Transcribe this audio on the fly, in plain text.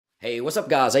Hey, what's up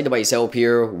guys? iDeviceHelp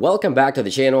here. Welcome back to the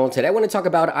channel. Today I want to talk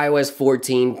about iOS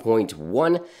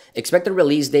 14.1, expected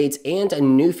release dates, and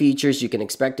new features you can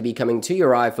expect to be coming to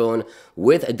your iPhone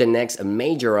with the next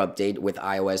major update with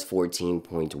iOS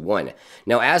 14.1.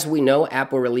 Now, as we know,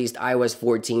 Apple released iOS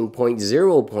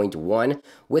 14.0.1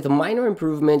 with minor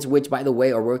improvements, which by the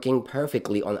way are working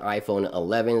perfectly on iPhone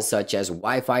 11, such as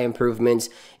Wi-Fi improvements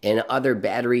and other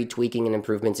battery tweaking and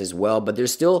improvements as well, but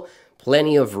there's still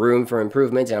plenty of room for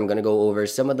improvement, and I'm going to go over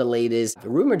some of the latest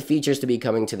rumored features to be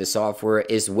coming to the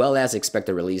software as well as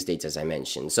expected release dates as I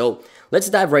mentioned. So let's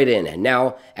dive right in.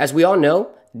 Now, as we all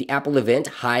know, the Apple event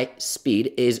High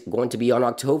Speed is going to be on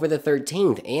October the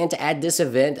 13th, and at this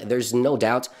event, there's no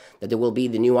doubt that there will be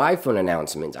the new iPhone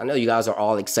announcement. I know you guys are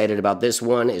all excited about this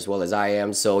one as well as I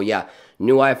am, so yeah,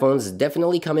 new iPhones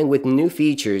definitely coming with new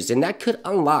features, and that could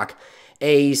unlock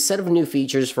a set of new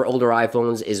features for older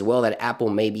iPhones as well that Apple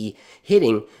may be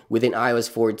hitting within iOS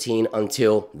 14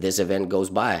 until this event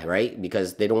goes by, right?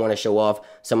 Because they don't want to show off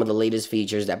some of the latest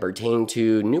features that pertain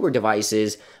to newer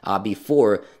devices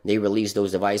before they release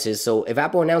those devices. So if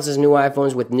Apple announces new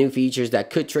iPhones with new features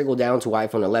that could trickle down to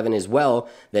iPhone 11 as well,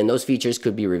 then those features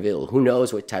could be revealed. Who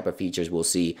knows what type of features we'll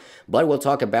see, but we'll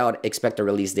talk about expected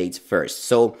release dates first.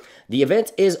 So the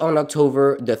event is on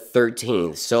October the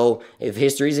 13th. So if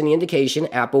history is any indication,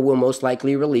 Apple will most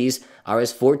likely release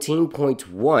iOS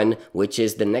 14.1, which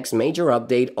is the next major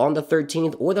update, on the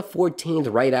 13th or the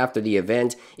 14th right after the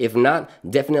event. If not,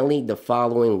 definitely the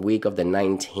following week of the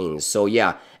 19th. So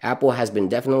yeah, Apple has been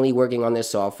definitely working on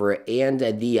this software, and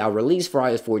the release for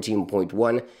iOS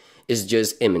 14.1 is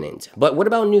just imminent. But what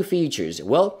about new features?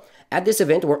 Well, at this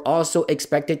event, we're also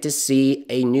expected to see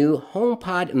a new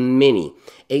HomePod Mini,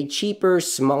 a cheaper,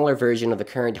 smaller version of the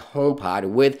current HomePod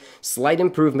with slight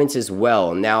improvements as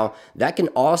well. Now, that can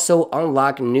also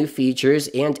unlock new features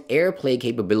and AirPlay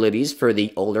capabilities for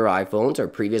the older iPhones or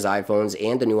previous iPhones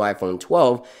and the new iPhone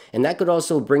 12, and that could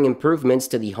also bring improvements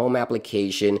to the home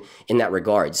application in that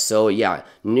regard. So yeah,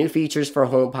 new features for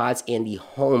HomePods and the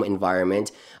home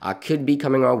environment could be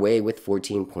coming our way with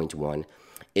 14.1.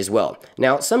 as well.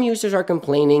 Now, some users are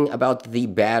complaining about the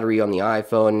battery on the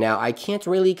iPhone. Now, I can't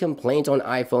really complain on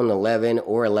iPhone 11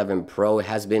 or 11 Pro. It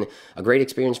has been a great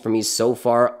experience for me so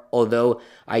far, although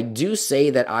I do say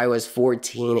that iOS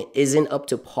 14 isn't up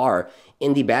to par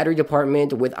in the battery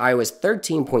department with iOS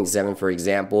 13.7, for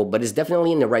example, but it's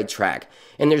definitely in the right track.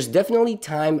 And there's definitely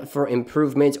time for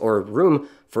improvement or room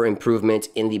for improvement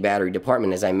in the battery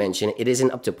department. As I mentioned, it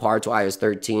isn't up to par to iOS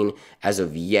 13 as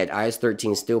of yet. iOS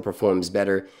 13 still performs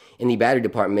better in the battery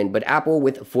department, but Apple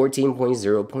with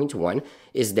 14.0.1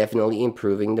 is definitely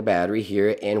improving the battery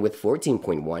here, and with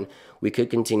 14.1, we could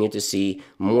continue to see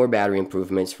more battery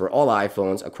improvements for all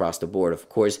iPhones across the board. Of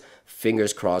course,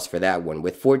 fingers crossed for that one.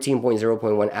 With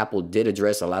 14.0.1, Apple did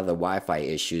address a lot of the Wi-Fi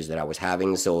issues that I was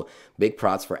having, so big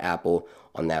props for Apple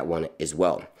on that one as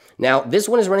well. Now, this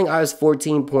one is running iOS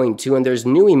 14.2, and there's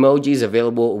new emojis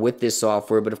available with this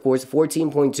software, but of course,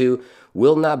 14.2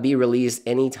 will not be released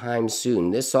anytime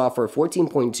soon. This software,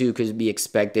 14.2, could be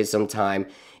expected sometime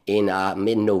in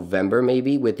mid-November,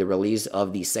 maybe, with the release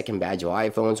of the second batch of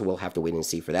iPhones. We'll have to wait and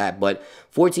see for that. But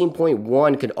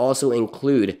 14.1 could also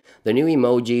include the new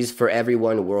emojis for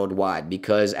everyone worldwide,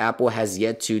 because Apple has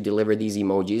yet to deliver these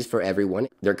emojis for everyone.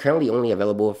 They're currently only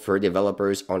available for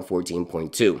developers on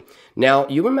 14.2. Now,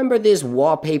 you remember this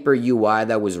wallpaper UI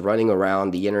that was running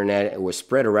around the internet, it was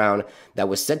spread around, that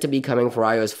was set to be coming for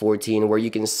iOS 14, where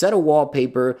you can set a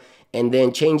wallpaper and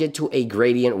then change it to a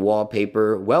gradient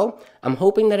wallpaper? Well, I'm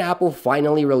hoping that Apple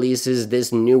finally releases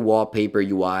this new wallpaper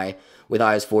UI with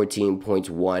iOS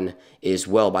 14.1 as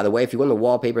well. By the way, if you want the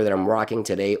wallpaper that I'm rocking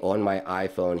today on my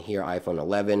iPhone here, iPhone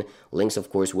 11, links of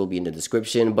course will be in the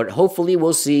description, but hopefully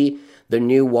we'll see the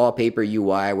new wallpaper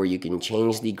UI where you can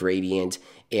change the gradient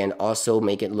and also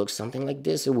make it look something like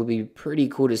this. It would be pretty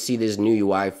cool to see this new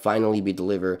UI finally be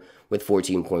delivered with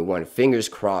 14.1. Fingers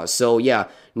crossed. So yeah,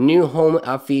 new home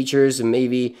features,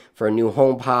 maybe for new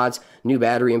HomePods, new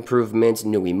battery improvements,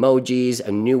 new emojis,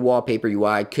 a new wallpaper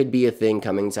UI could be a thing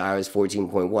coming to iOS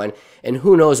 14.1, and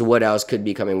who knows what else could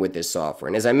be coming with this software.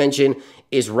 And as I mentioned,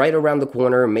 is right around the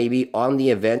corner. Maybe on the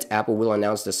event, Apple will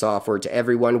announce the software to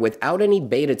everyone without any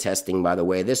beta testing, by the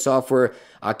way. This software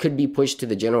could be pushed to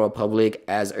the general public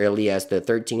as early as the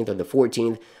 13th or the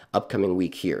 14th upcoming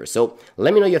week here. So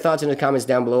let me know your thoughts in the comments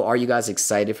down below. Are you guys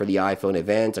excited for the iPhone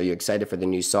event? Are you excited for the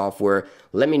new software?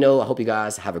 Let me know. I hope you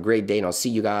guys have a great day, and I'll see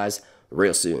you guys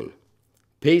real soon.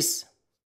 Peace.